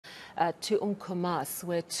to eNCA,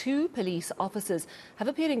 where two police officers have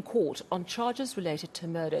appeared in court on charges related to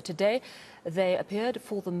murder. Today, they appeared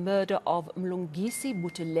for the murder of Mlungisi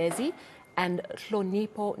Buthelezi and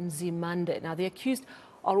Hlonipho Nzimande. Now, the accused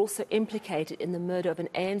are also implicated in the murder of an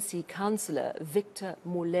ANC councillor, Victor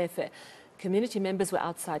Molefe. Community members were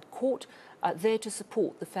outside court there to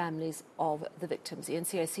support the families of the victims.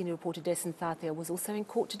 eNCA senior reporter Dasen Thathiah was also in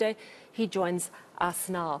court today. He joins us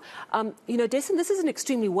now. You know, Dasen, this is an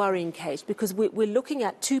extremely worrying case because we're looking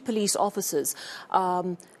at two police officers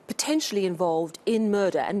potentially involved in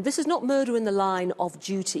murder. And this is not murder in the line of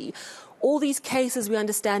duty. All these cases, we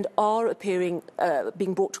understand, are appearing,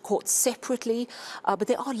 being brought to court separately, but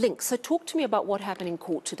there are links. So talk to me about what happened in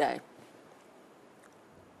court today.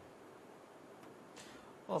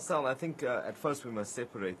 Well, Sal, I think at first we must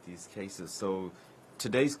separate these cases. So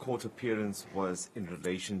today's court appearance was in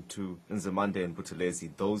relation to Nzimande and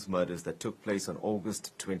Buthelezi, those murders that took place on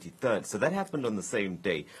August 23rd. So that happened on the same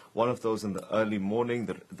day. One of those in the early morning,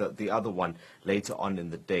 the other one later on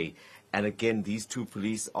in the day. And again, these two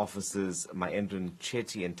police officers, Maendran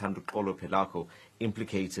Chetty and Tandukolo Pelako,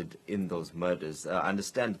 implicated in those murders. I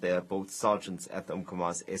understand they are both sergeants at the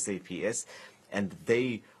eNCA's SAPS, and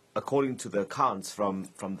they, according to the accounts from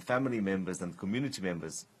the family members and community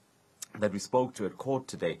members that we spoke to at court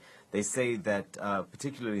today, they say that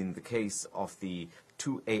particularly in the case of the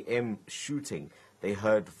 2 a.m. shooting, they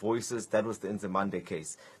heard voices. That was the Nzimande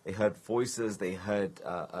case. They heard voices, they heard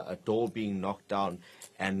a door being knocked down,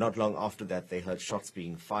 and not long after that they heard shots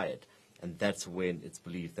being fired. And that's when it's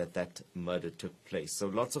believed that that murder took place. So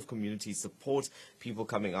lots of community support, people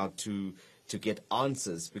coming out to get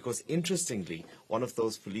answers, because interestingly, one of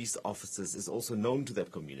those police officers is also known to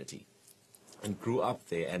that community and grew up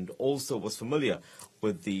there and also was familiar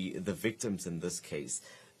with the victims in this case.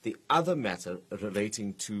 The other matter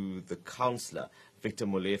relating to the councillor, Victor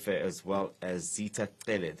Molefe, as well as Zita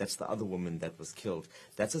Tele, that's the other woman that was killed.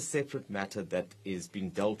 That's a separate matter that is being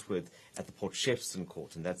dealt with at the Port Shepstone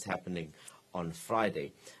court, and that's happening on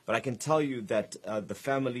Friday. But I can tell you that the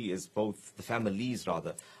families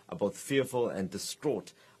are both fearful and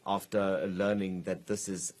distraught after learning that this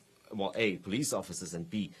is, well, A, police officers, and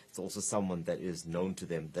B, it's also someone that is known to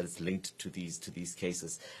them, that is linked to these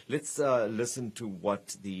cases. Let's listen to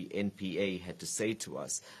what the NPA had to say to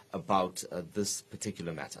us about this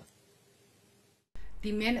particular matter.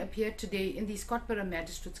 The men appeared today in the Scottburgh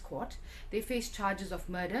Magistrates Court. They face charges of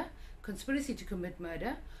murder, conspiracy to commit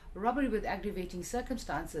murder, robbery with aggravating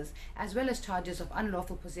circumstances, as well as charges of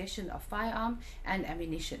unlawful possession of firearm and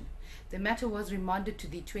ammunition. The matter was remanded to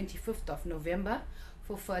the 25th of November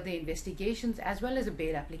for further investigations as well as a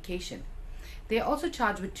bail application. They are also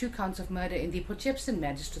charged with 2 counts of murder in the Port Shepstone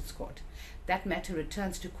Magistrates Court. That matter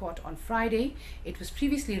returns to court on Friday. It was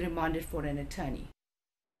previously remanded for an attorney.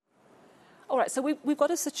 All right, so we've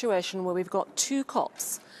got a situation where we've got 2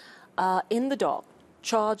 cops in the dock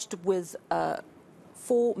charged with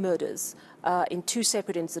 4 murders in 2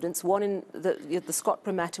 separate incidents. One in the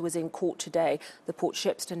Scottburgh matter was in court today. The Port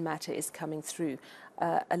Shepstone matter is coming through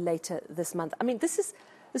later this month. I mean, this is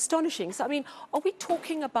astonishing. So, I mean, are we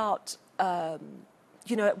talking about,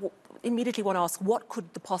 you know, immediately want to ask, what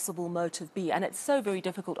could the possible motive be? And it's so very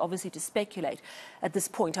difficult, obviously, to speculate at this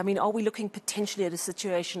point. I mean, are we looking potentially at a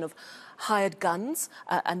situation of hired guns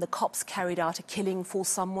and the cops carried out a killing for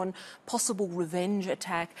someone, possible revenge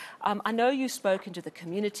attack? I know you've spoken to the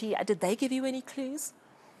community. Did they give you any clues?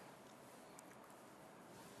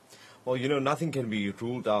 Well, you know, nothing can be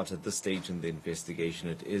ruled out at this stage in the investigation.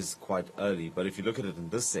 It is quite early. But if you look at it in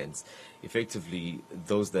this sense, effectively,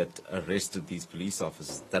 those that arrested these police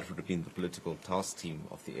officers, that would have been the political task team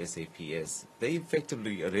of the SAPS, they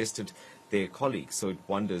effectively arrested their colleagues. So it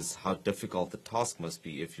wonders how difficult the task must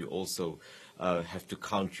be if you also have to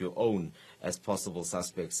count your own as possible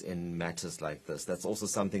suspects in matters like this. That's also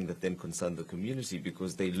something that then concerns the community,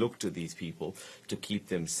 because they look to these people to keep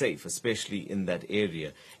them safe, especially in that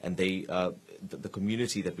area. And they, the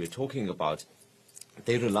community that we're talking about,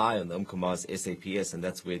 they rely on the eNCA's SAPS, and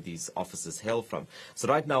that's where these officers hail from. So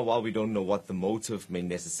right now, while we don't know what the motive may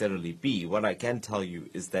necessarily be, what I can tell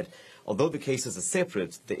you is that although the cases are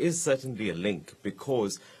separate, there is certainly a link,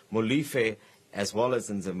 because Molefe as well as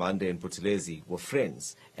Nzimande and Buthelezi were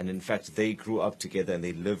friends, and in fact they grew up together and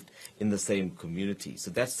they lived in the same community. So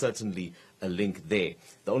that's certainly a link there.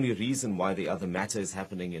 The only reason why the other matter is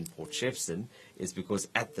happening in Port Shepstone is because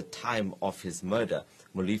at the time of his murder,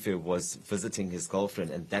 Molefe was visiting his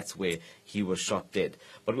girlfriend, and that's where he was shot dead.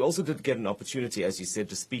 But we also did get an opportunity, as you said,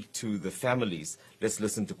 to speak to the families. Let's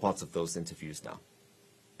listen to parts of those interviews now.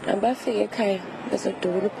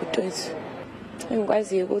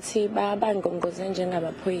 engikwaziyo ukuthi bangqongqoze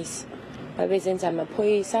njengamaphoyisa babezenza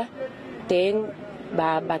amaphoyisa then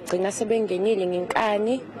bagcina sebengenile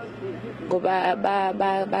ngenkani ngoba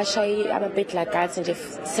bashaye ama-battle guards nje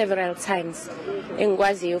several times.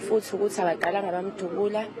 Engikwaziyo futhi ukuthi abaqalanga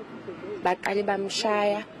bamdubula baqale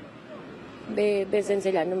bamshaya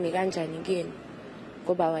bezenzela noma kanjani kuyena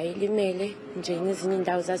ngoba wayelimele nje nezinye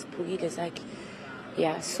indawo zaziphukile zakhe.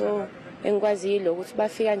 Yeah, so engikwaziyo lo ukuthi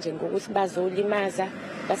bafika nje ngokuthi bazolimaza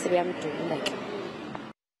base beyamdubula ke.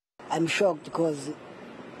 I'm shocked because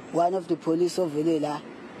one of the police ovele la,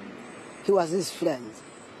 he was his friend.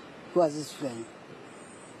 I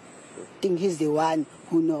think he's the one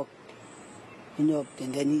who knocked. He knocked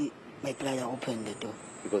and then my brother opened the door.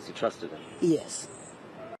 Because he trusted him? Yes.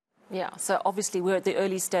 Yeah, so obviously we're at the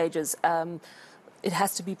early stages. It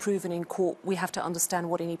has to be proven in court. We have to understand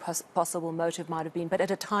what any possible motive might have been. But at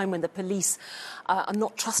a time when the police are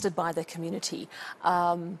not trusted by their community,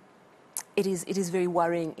 it is very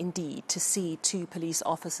worrying indeed to see two police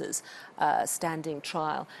officers standing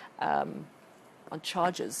trial on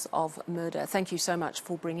charges of murder. Thank you so much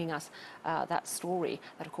for bringing us that story.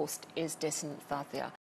 That, of course, is Dasen Thathiah.